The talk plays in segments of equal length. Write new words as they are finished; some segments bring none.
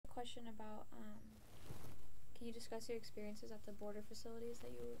question about, can you discuss your experiences at the border facilities that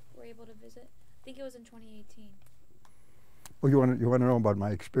you were able to visit? I think it was in 2018. Well, you want to know about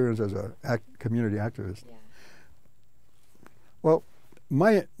my experience as a community activist? Yeah. Well,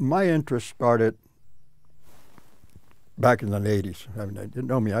 my interest started back in the 80s. I mean, I didn't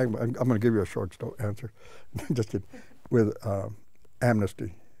know me. I'm going to give you a short answer, just with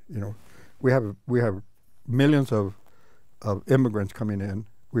amnesty. You know, we have millions of immigrants coming in.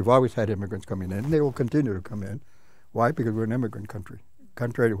 We've always had immigrants coming in, and they will continue to come in. Why? Because we're an immigrant country.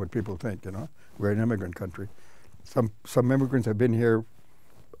 Contrary to what people think, you know, we're an immigrant country. Some immigrants have been here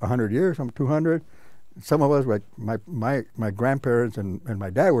 100 years, some 200. Some of us, like my grandparents and my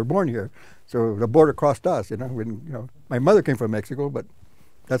dad, were born here, so the border crossed us. You know, my mother came from Mexico, but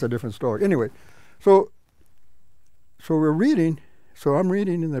that's a different story. Anyway, so we're reading. So I'm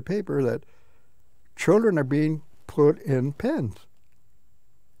reading in the paper that children are being put in pens.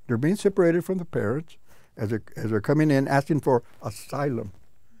 They're being separated from the parents as they're coming in asking for asylum.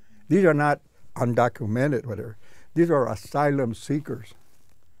 These are not undocumented, whatever. These are asylum seekers,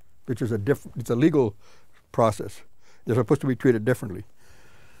 which is it's a legal process. They're supposed to be treated differently.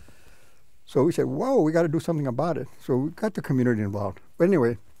 So we said, whoa, we got to do something about it. So we got the community involved. But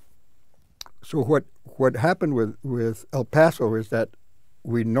anyway, so what happened with El Paso is that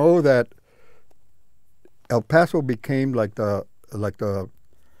we know that El Paso became like the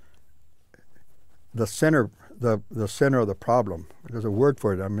center of the problem. There's a word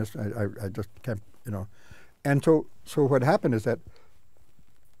for it. I just can't, you know. And so what happened is that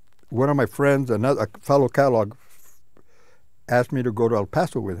one of my friends, a fellow catalog, asked me to go to El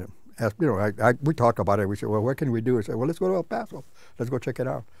Paso with him. We talked about it. We said, well, what can we do? He said, well, let's go to El Paso. Let's go check it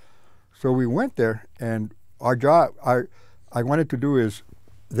out. So we went there, and our job, I wanted to do is,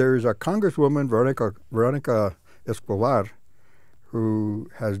 there is a Congresswoman, Veronica Escobar, who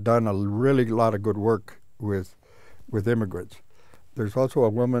has done a really lot of good work with immigrants. There's also a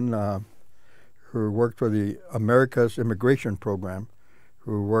woman who works for the America's Immigration Program,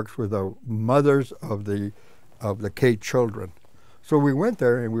 who works with the mothers of the K children. So we went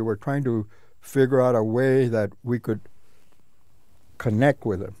there and we were trying to figure out a way that we could connect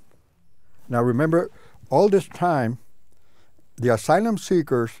with them. Now remember, all this time, the asylum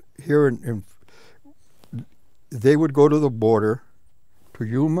seekers here they would go to the border, to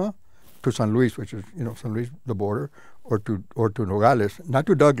Yuma, to San Luis, which is, you know, San Luis, the border, or to Nogales, not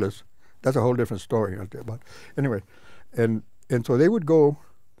to Douglas. That's a whole different story I'll tell you about. Anyway, and so they would go,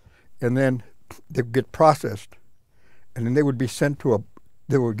 and then they would get processed, and then they would be sent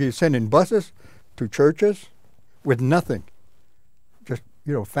they would be sent in buses to churches with nothing, just,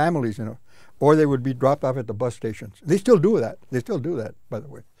 you know, families, you know, or they would be dropped off at the bus stations. They still do that. They still do that, by the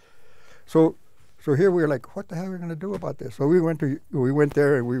way. So here we were like, what the hell are we going to do about this? So we went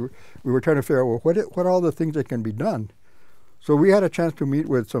there and we were trying to figure out, well, what are all the things that can be done? So we had a chance to meet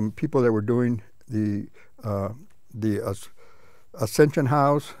with some people that were doing the Ascension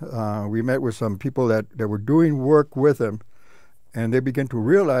House. We met with some people that were doing work with them, and they began to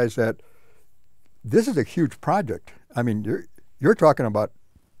realize that this is a huge project. I mean, you're talking about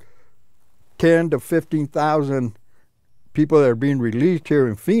 10 to 15,000 people that are being released here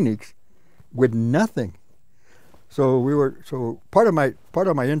in Phoenix with nothing. So part of my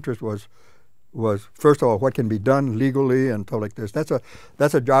interest was first of all, what can be done legally and stuff like this. That's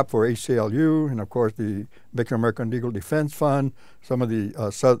a job for ACLU and of course the Mexican American Legal Defense Fund, some of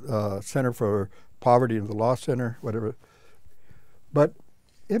the Center for Poverty and the Law Center, whatever. But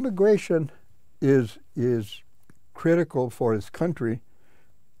immigration is critical for this country.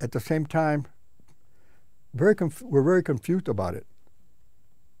 At the same time, we're very confused about it.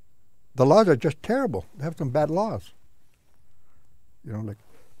 The laws are just terrible. They have some bad laws. You know, like,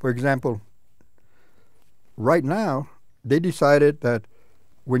 for example, right now, they decided that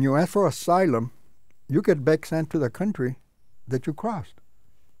when you ask for asylum, you get back sent to the country that you crossed.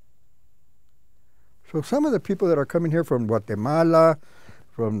 So some of the people that are coming here from Guatemala,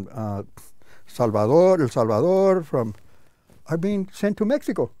 from El Salvador, are being sent to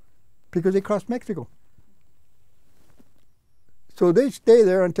Mexico because they crossed Mexico. So they stay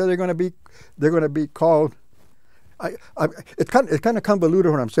there until they're going to be called. It's kind of convoluted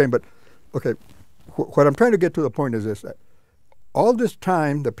what I'm saying, but okay. What I'm trying to get to the point is this: that all this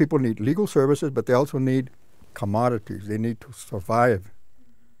time, the people need legal services, but they also need commodities. They need to survive.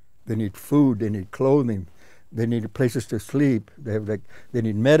 They need food. They need clothing. They need places to sleep. They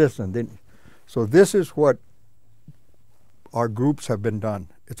need medicine. So this is what our groups have been done.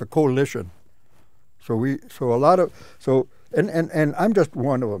 It's a coalition. And I'm just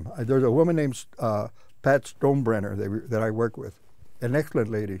one of them. There's a woman named Pat Stonebrenner that I work with, an excellent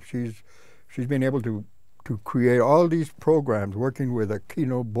lady. She's been able to create all these programs, working with the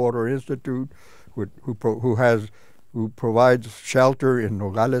Kino Border Institute, who provides shelter in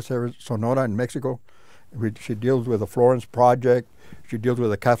Nogales, Sonora, in Mexico. She deals with the Florence Project. She deals with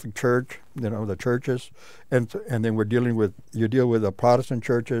the Catholic Church, the churches, and then you deal with the Protestant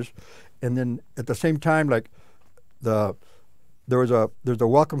churches, and then at the same time, like there's a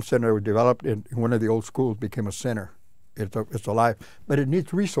welcome center that was developed in one of the old schools, became a center. It's alive, but it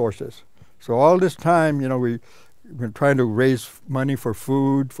needs resources. So all this time, we've been trying to raise money for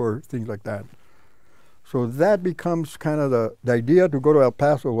food, for things like that. So that becomes kind of the idea to go to El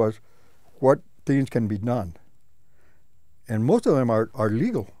Paso was what things can be done. And most of them are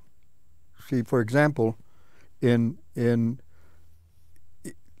legal. See, for example, when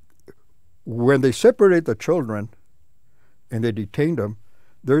they separate the children and they detain them,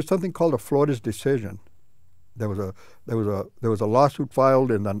 there is something called a Flores decision. There was a lawsuit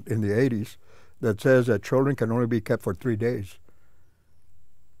filed in the 80s that says that children can only be kept for 3 days,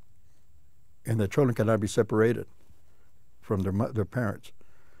 and the children cannot be separated from their parents.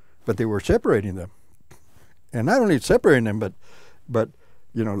 But they were separating them, and not only separating them, but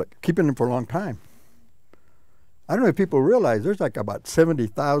like keeping them for a long time. I don't know if people realize there's like about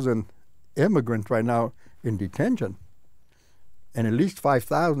 70,000 immigrants right now in detention, and at least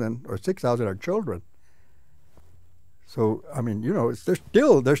 5,000 or 6,000 are children. So I mean,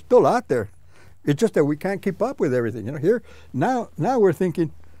 they're still out there. It's just that we can't keep up with everything. Here now we're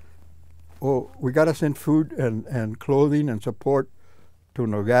thinking, oh, we got to send food and clothing and support to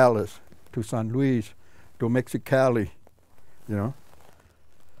Nogales, to San Luis, to Mexicali.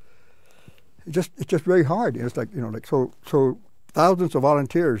 It's just very hard. It's like so thousands of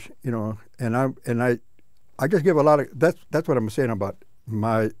volunteers. And I just give a lot of that's what I'm saying about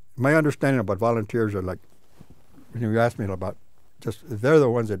my understanding about volunteers are like. You asked me about they're the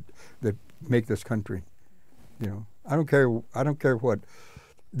ones that make this country. I don't care what,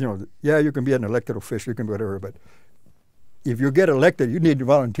 yeah, you can be an elected official, you can be whatever, but if you get elected, you need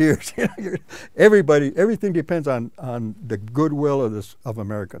volunteers. Everything depends on the goodwill of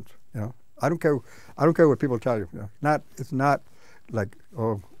Americans. I don't care what people tell you. It's not like,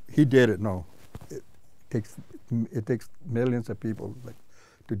 oh, he did it. No, it takes millions of people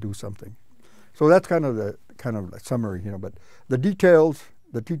to do something. So that's kind of the summary, But the details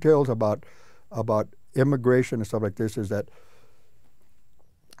about immigration and stuff like this is that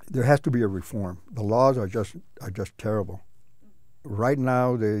there has to be a reform. The laws are just terrible. Right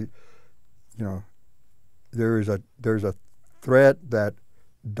now, there's a threat that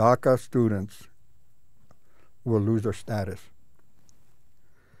DACA students will lose their status.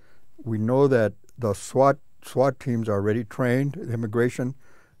 We know that the SWAT teams are already trained in immigration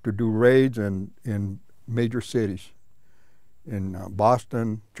to do raids in major cities, in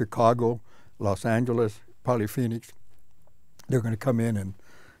Boston, Chicago, Los Angeles, probably Phoenix. They're going to come in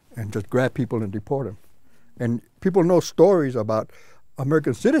and just grab people and deport them. And people know stories about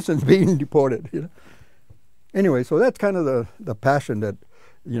American citizens being deported. Anyway, so that's kind of the passion that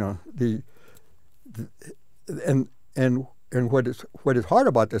and what is hard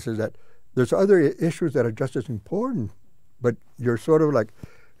about this is that there's other issues that are just as important, but you're sort of like,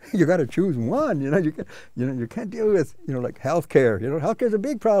 you got to choose one. You can't deal with like healthcare. Healthcare is a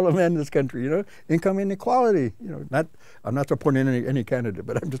big problem in this country. Income inequality. I'm not supporting any candidate,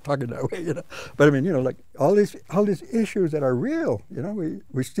 but I'm just talking that way. But I mean, like all these issues that are real.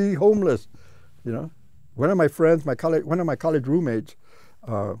 We see homeless. One of my friends, one of my college roommates,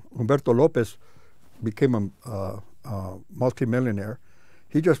 Humberto Lopez, became a multimillionaire.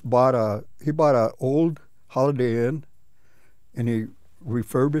 He just bought a old Holiday Inn, and he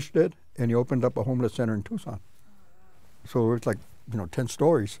refurbished it, and he opened up a homeless center in Tucson. So it's like 10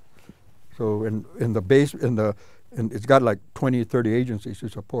 stories. So in the base and it's got like 20, 30 agencies to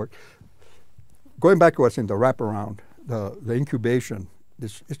support. Going back to what's in the wraparound, the incubation.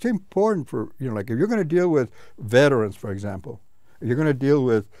 It's important for like if you're going to deal with veterans, for example, if you're going to deal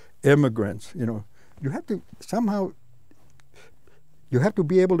with immigrants, you have to somehow. You have to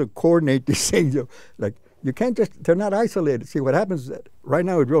be able to coordinate these things. Like you can't they're not isolated. See, what happens is that right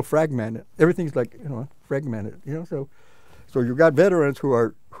now it's real fragmented. Everything's like, fragmented, So you've got veterans who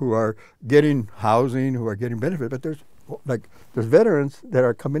are getting housing, who are getting benefits, but there's veterans that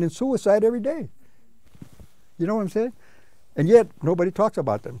are committing suicide every day. You know what I'm saying? And yet nobody talks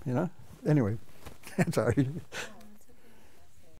about them, Anyway, sorry.